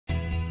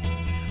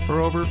For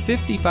over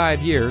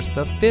 55 years,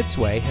 the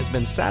Fitzway has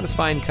been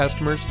satisfying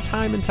customers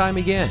time and time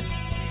again.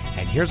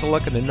 And here's a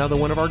look at another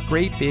one of our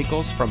great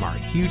vehicles from our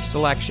huge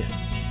selection.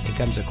 It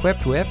comes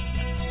equipped with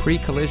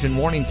pre-collision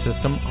warning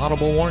system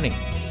audible warning,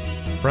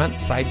 front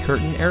side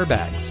curtain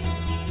airbags,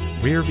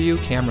 rear view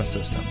camera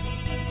system,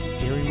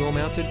 steering wheel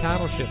mounted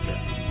paddle shifter,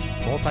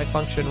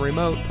 multifunction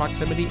remote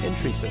proximity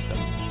entry system,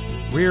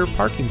 rear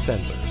parking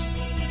sensors,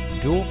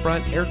 dual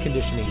front air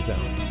conditioning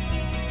zones,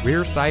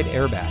 rear side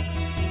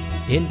airbags,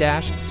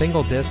 in-dash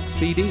single disc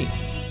CD,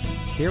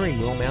 steering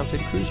wheel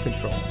mounted cruise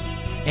control,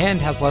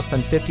 and has less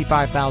than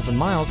 55,000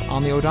 miles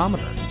on the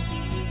odometer.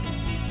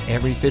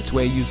 Every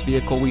Fitzway used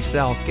vehicle we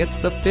sell gets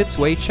the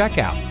Fitzway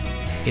checkout.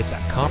 It's a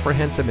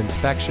comprehensive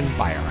inspection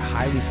by our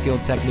highly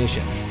skilled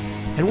technicians,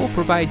 and we'll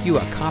provide you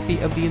a copy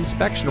of the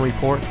inspection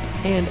report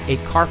and a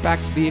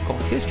Carfax vehicle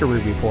history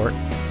report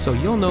so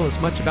you'll know as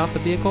much about the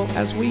vehicle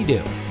as we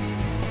do.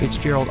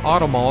 Fitzgerald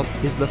Auto Malls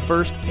is the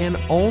first and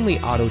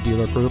only auto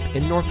dealer group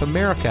in North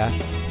America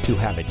to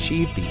have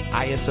achieved the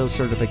ISO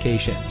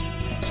certification,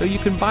 so you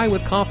can buy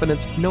with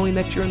confidence knowing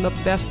that you're in the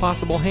best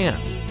possible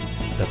hands.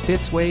 The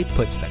Fitzway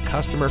puts the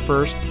customer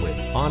first with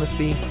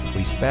honesty,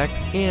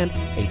 respect, and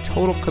a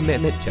total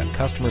commitment to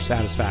customer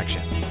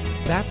satisfaction.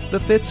 That's the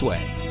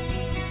Fitzway.